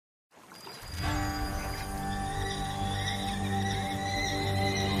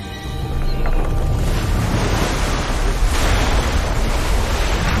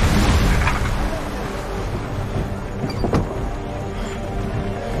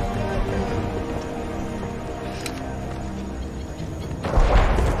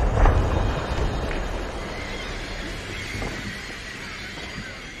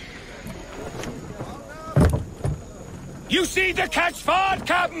You see the catch ford,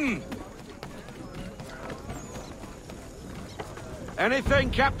 Captain!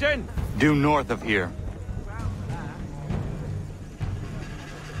 Anything, Captain? Due north of here.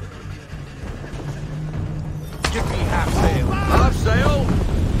 Give me half sail. Half sail?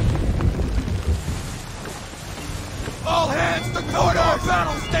 All hands to quarters!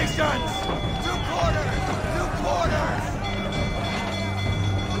 Battle stations! To quarters! To quarters!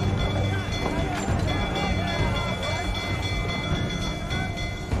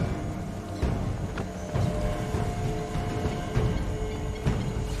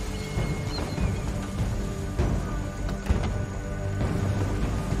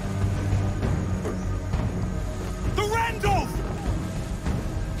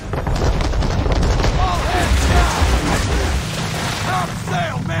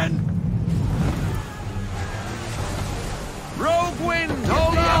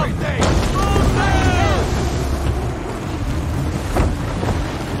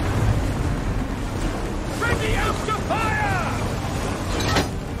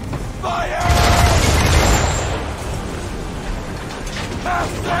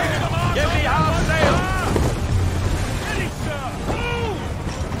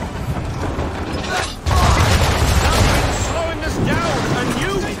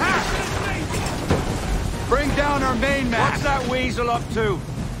 Up to.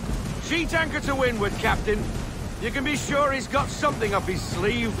 Sheet anchor to windward, Captain. You can be sure he's got something up his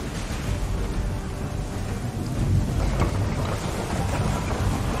sleeve.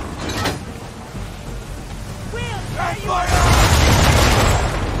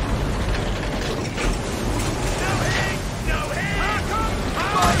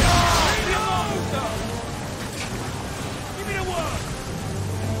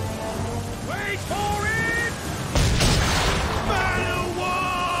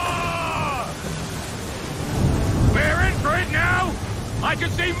 I can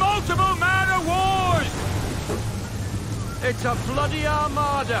see multiple man-of-wars! It's a bloody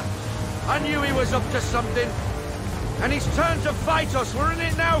armada. I knew he was up to something. And he's turned to fight us. We're in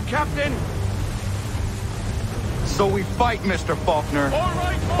it now, Captain. So we fight, Mr. Faulkner. All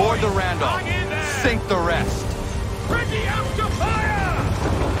right, boys. Board the Randolph. Hang in there. Sink the rest. Ready out to fire!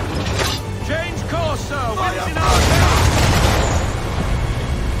 Change course, sir. Fire, Wind's in our back.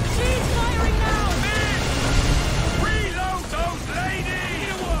 She's firing now! Men! Reload those ladies!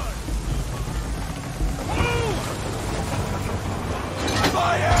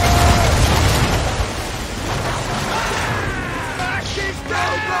 Fire! Smash his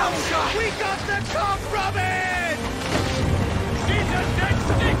down! We got the top, Robin! She's a dead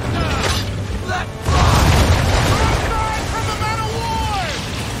sticker! Let fly! Broadside from the man of war!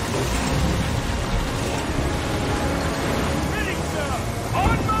 Ready, sir!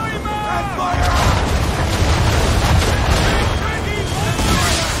 On my mark! And fire!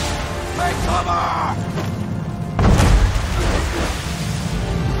 Take cover!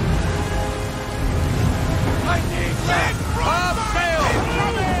 I need leg! Up sail!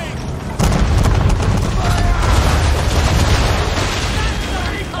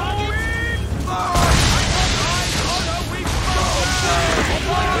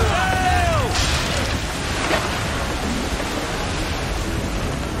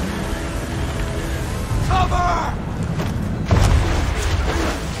 Cover!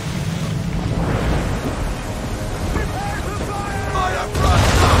 Prepare to fire! Fire front!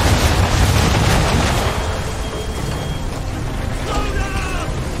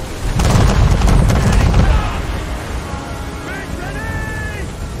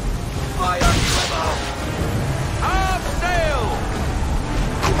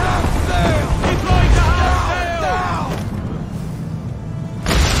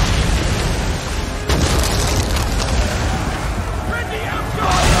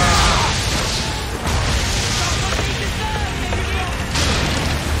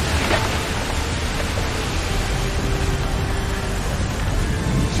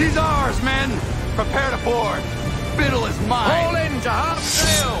 She's ours, men! Prepare to board. Biddle is mine. Haul in to half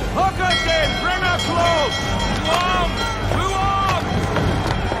sail. Hook us in. Bring her close. Who arms?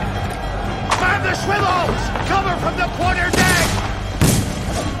 Man the swivels! Cover from the quarter deck!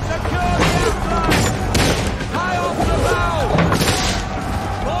 Secure the aft high off the bow.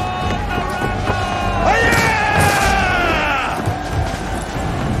 Board the Randolph! Hiya!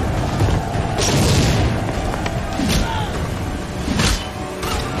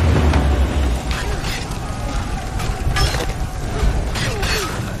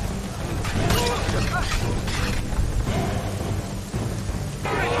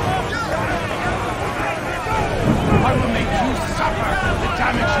 I will make you suffer for the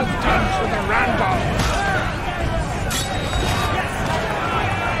damage you've done to the Randolph!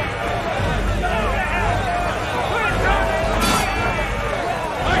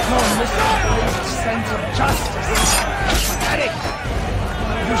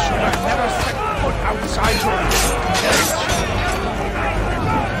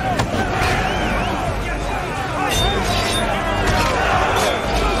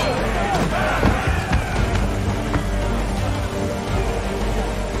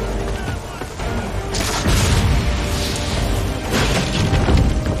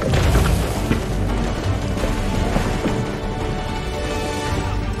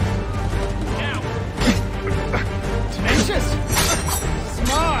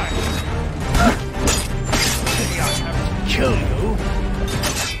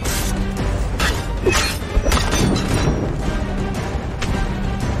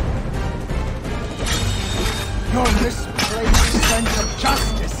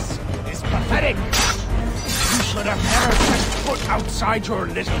 inside your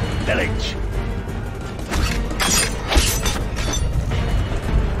little village.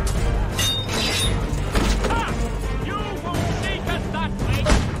 You won't sneak us that way!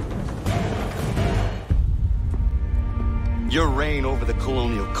 Your reign over the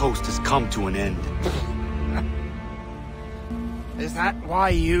colonial coast has come to an end. Is that why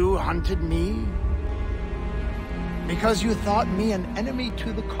you hunted me? Because you thought me an enemy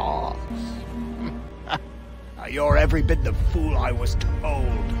to the cause? You're every bit the fool I was told.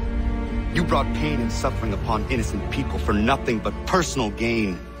 You brought pain and suffering upon innocent people for nothing but personal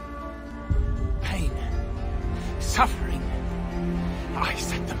gain. Pain. Suffering. I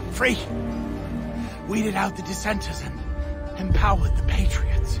set them free. Weeded out the dissenters and empowered the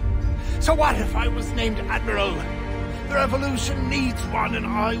patriots. So what if I was named Admiral? The revolution needs one, and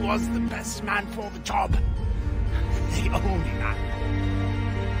I was the best man for the job. The only man.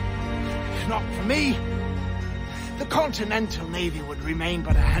 If not for me, the Continental Navy would remain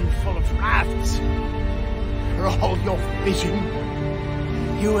but a handful of rafts. For all your vision,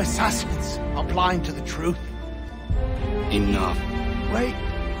 you assassins are blind to the truth. Enough. Wait.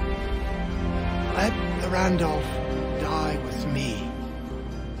 Let the Randolph die with me.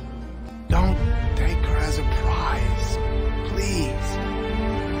 Don't take her as a prize. Please.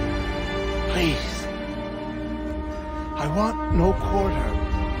 Please. I want no quarter.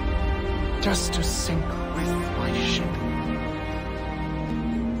 Just to sink with my ship.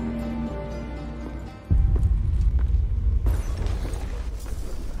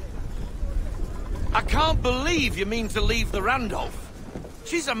 I can't believe you mean to leave the Randolph.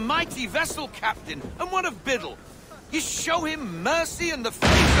 She's a mighty vessel captain, and one of Biddle. You show him mercy in the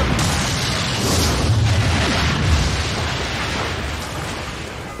face of...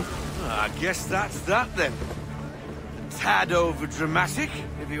 I guess that's that then. A tad over-dramatic,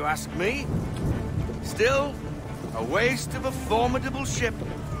 if you ask me. Still, a waste of a formidable ship.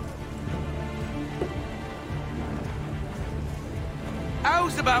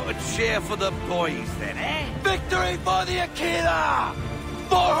 How's about a cheer for the boys then, eh? Victory for the acIII!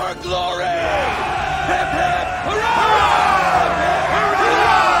 For her glory! Hip hip hurrah!